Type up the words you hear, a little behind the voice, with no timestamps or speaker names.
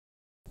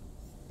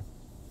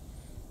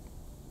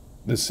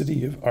The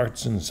City of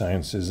Arts and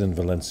Sciences in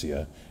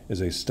Valencia is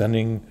a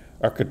stunning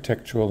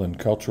architectural and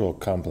cultural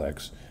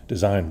complex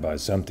designed by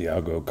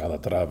Santiago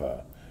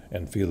Calatrava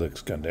and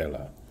Félix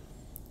Candela.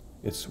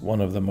 It's one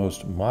of the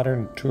most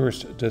modern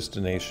tourist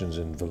destinations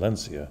in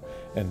Valencia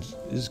and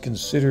is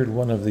considered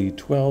one of the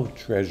 12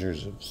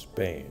 treasures of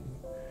Spain.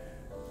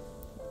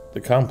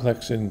 The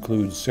complex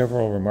includes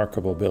several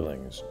remarkable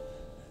buildings: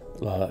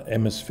 La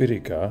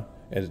Hemisférica,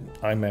 an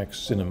IMAX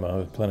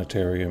cinema,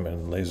 planetarium,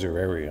 and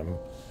laserium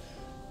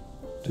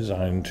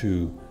designed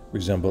to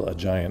resemble a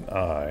giant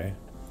eye,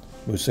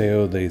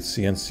 Museu de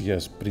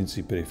Ciències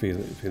Príncipe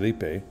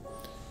Felipe,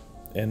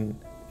 an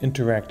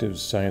interactive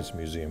science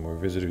museum where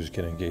visitors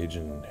can engage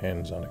in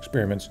hands-on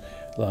experiments,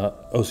 La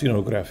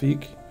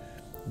Oceanographique,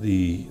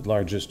 the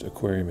largest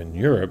aquarium in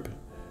Europe,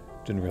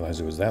 didn't realize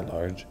it was that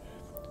large,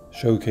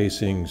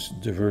 showcasing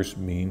diverse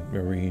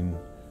marine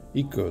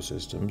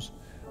ecosystems,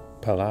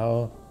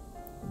 Palau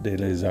de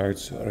les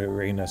Arts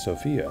Reina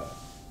Sofía,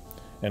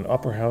 an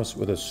opera house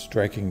with a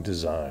striking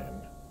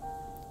design.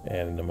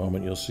 And in a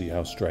moment you'll see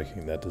how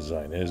striking that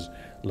design is.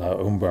 La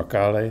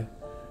Umbracale,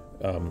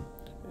 a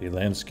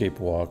landscape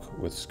walk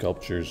with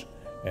sculptures,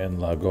 and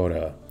La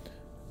Gora,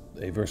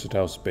 a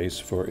versatile space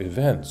for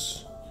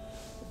events.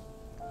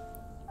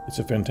 It's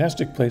a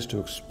fantastic place to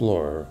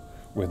explore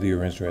whether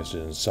you're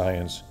interested in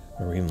science,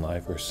 marine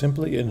life, or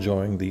simply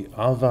enjoying the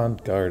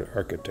avant-garde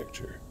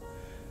architecture.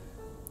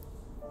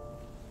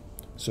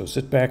 So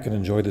sit back and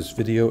enjoy this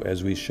video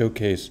as we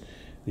showcase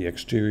the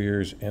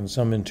exteriors and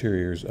some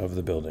interiors of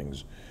the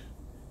buildings.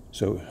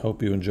 So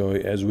hope you enjoy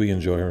as we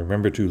enjoy.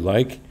 Remember to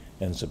like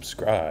and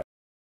subscribe.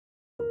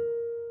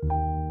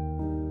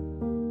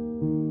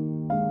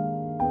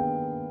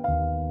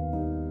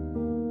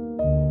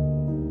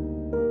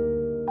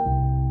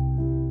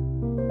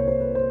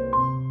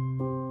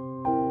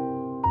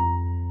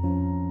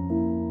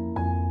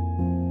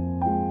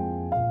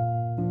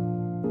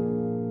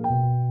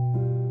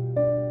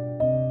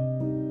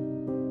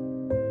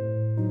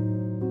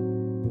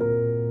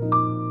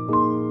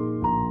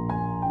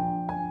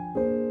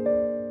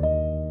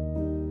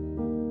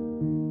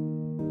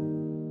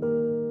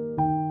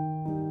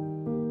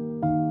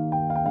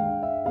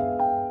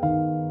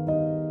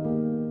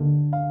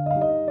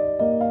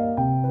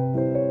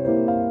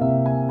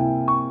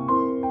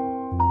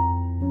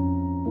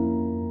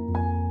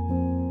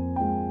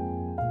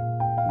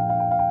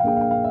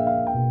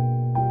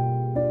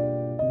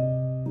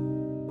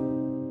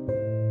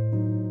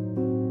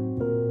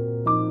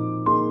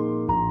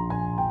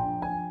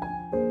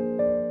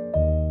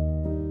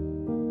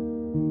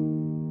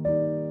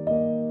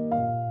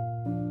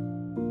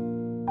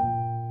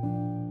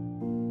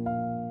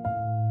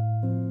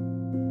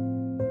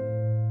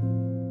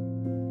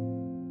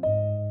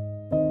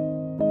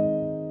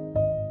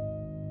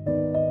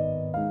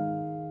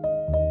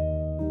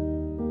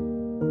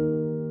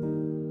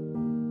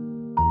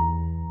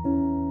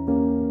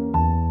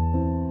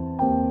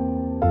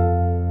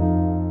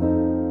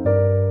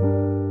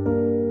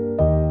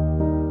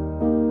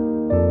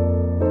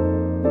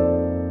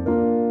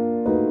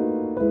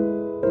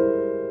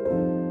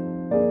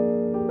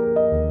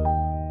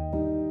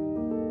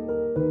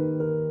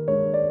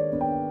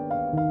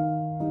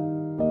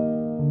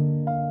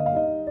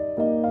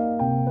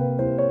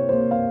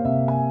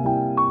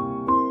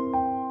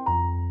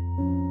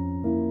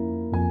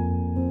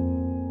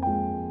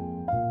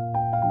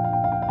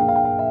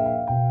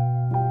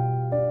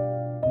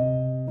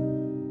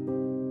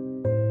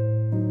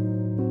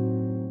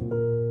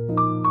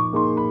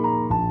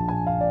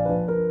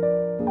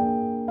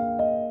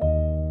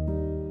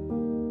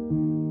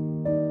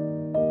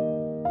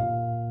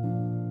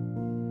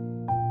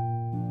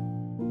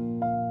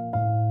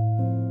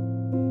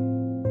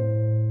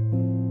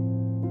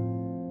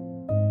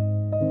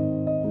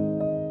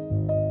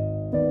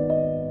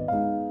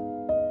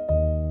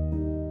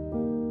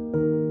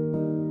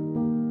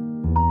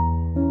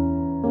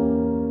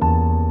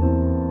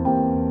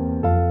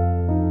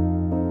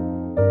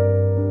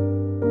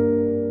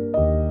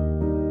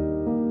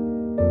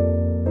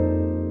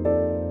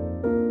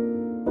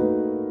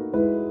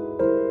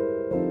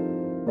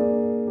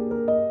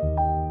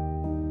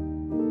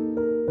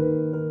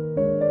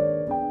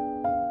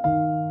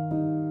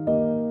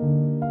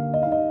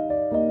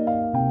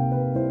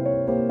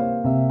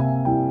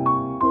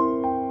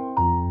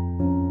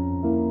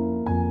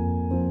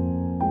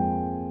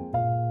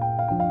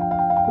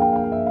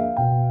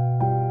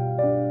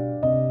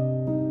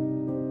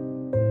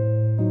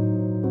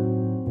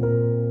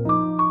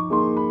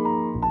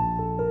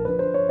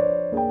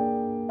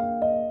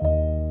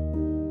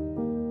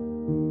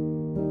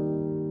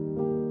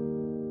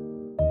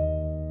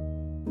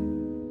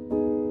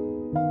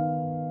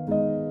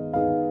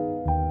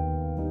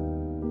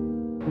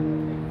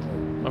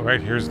 All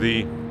right, here's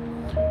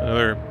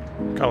another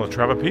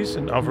Calatrava piece,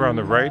 and over on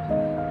the right,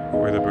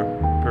 where the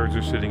birds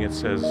are sitting, it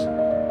says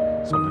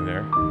something there.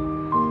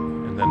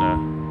 And then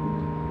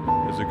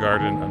there's a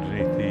garden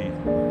underneath the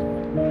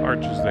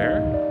arches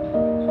there.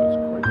 So it's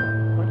quite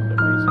an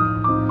amazing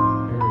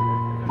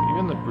area.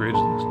 Even the bridge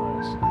looks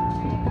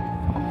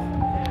nice.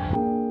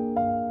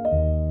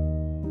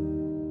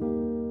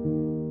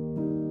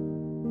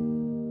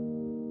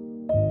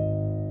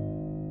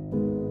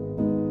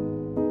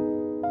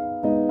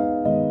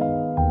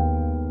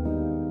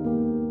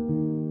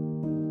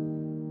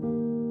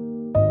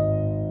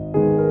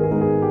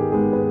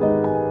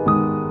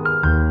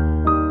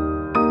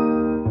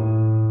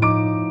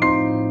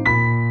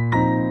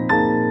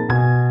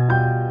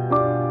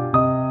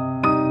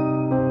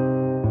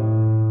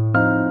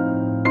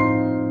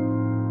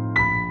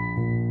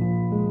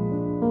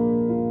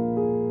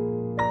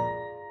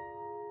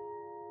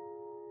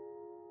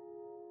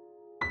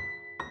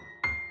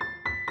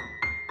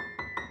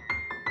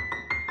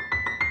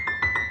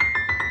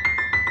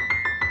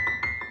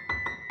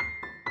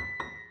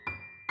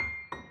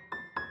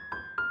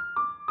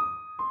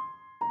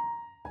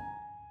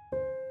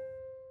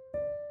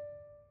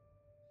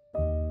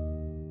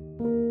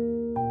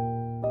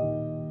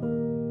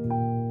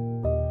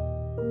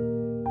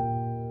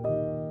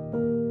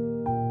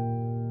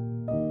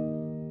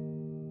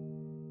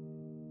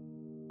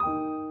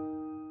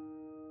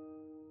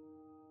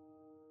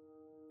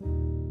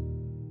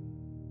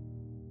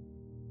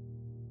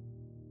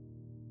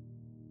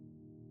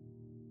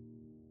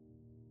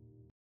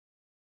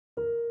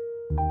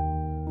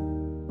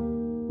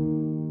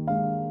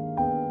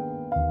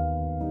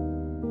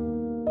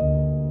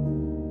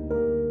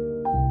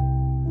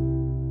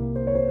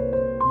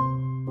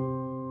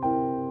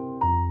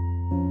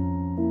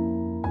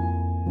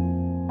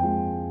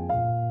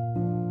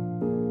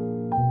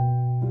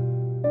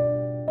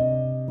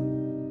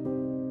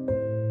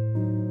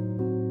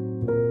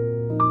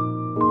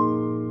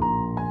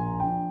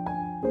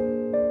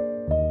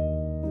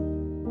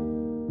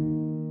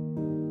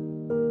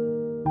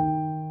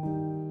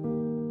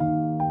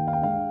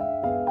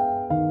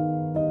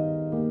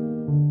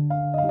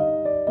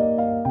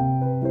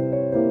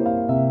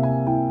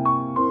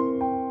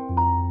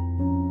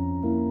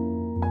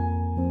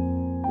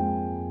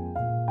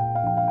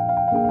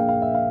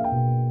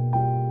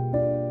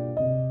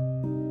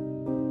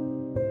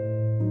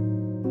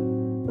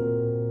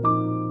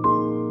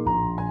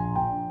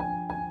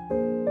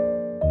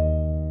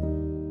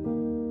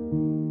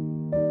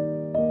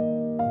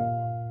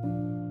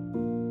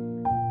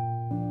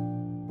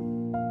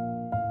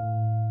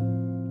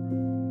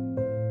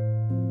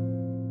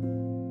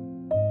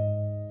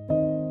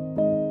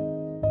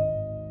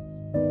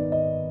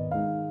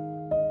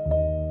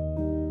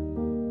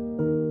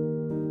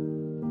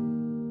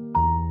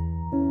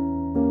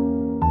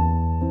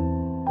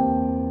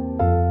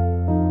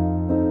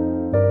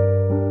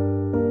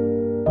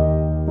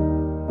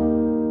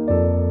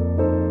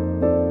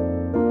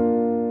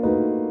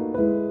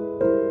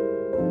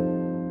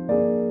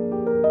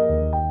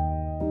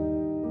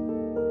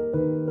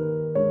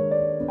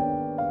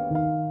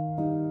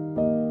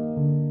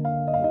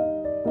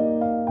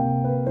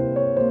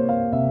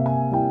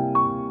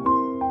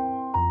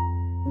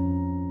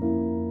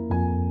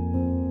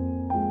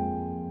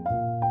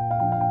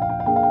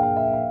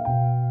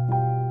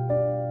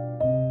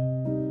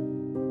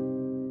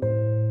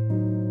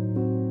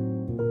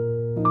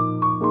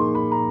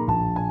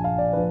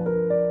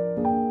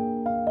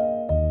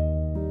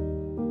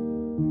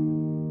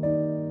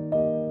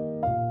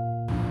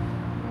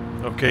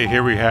 Okay,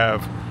 here we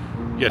have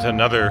yet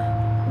another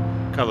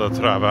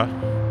Calatrava.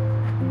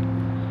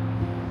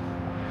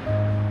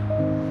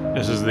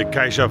 This is the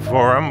Caixa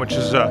Forum, which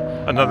is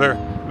another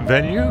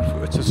venue.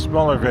 It's a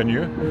smaller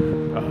venue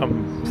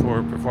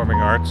for performing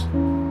arts.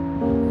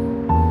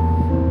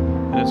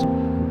 And it's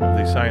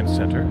the Science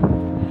Center.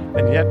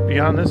 And yet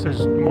beyond this,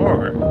 there's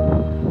more.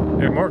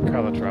 There are more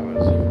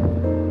Calatravas.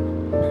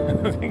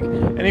 I think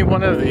any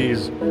one of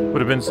these would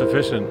have been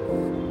sufficient.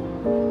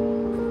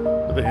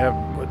 But they have,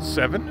 what,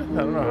 7?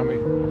 I don't know how many.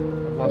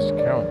 I've lost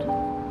count.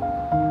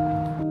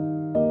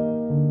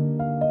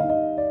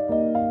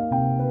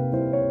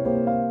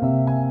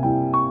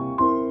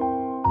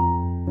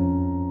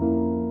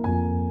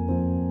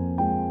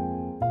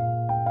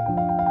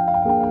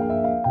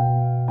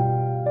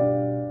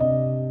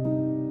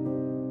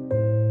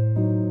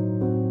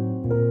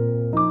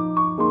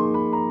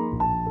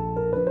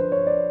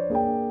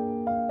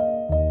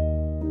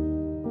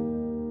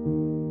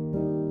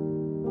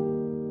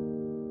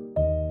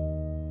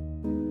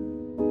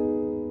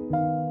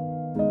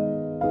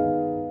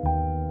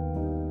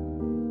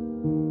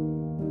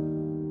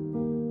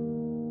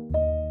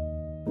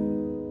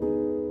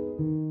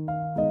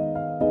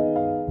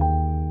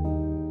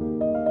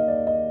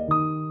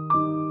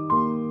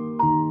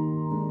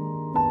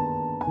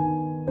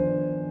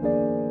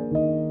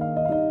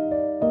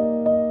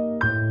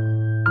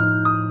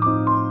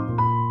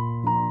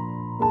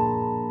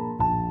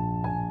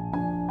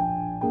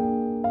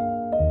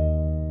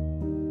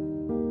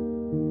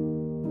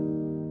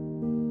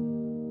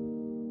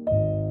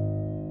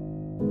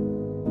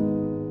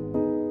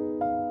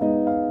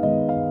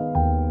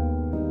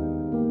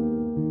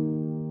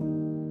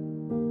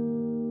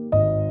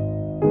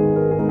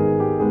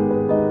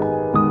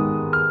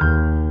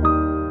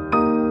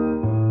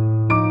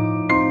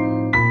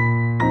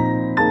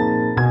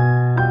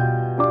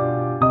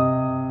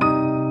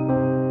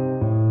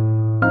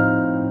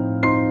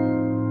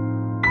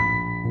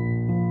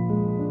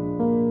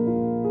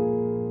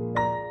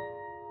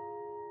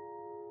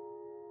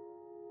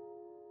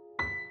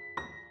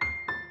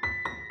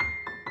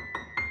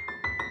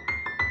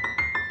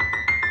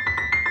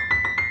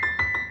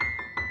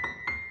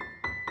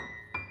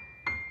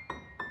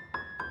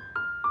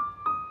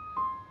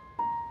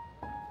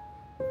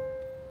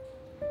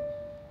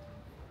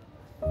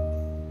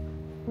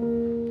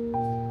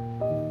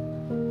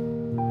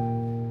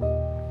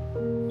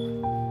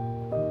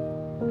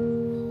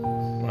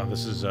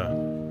 This is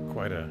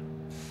quite a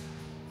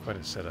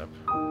setup.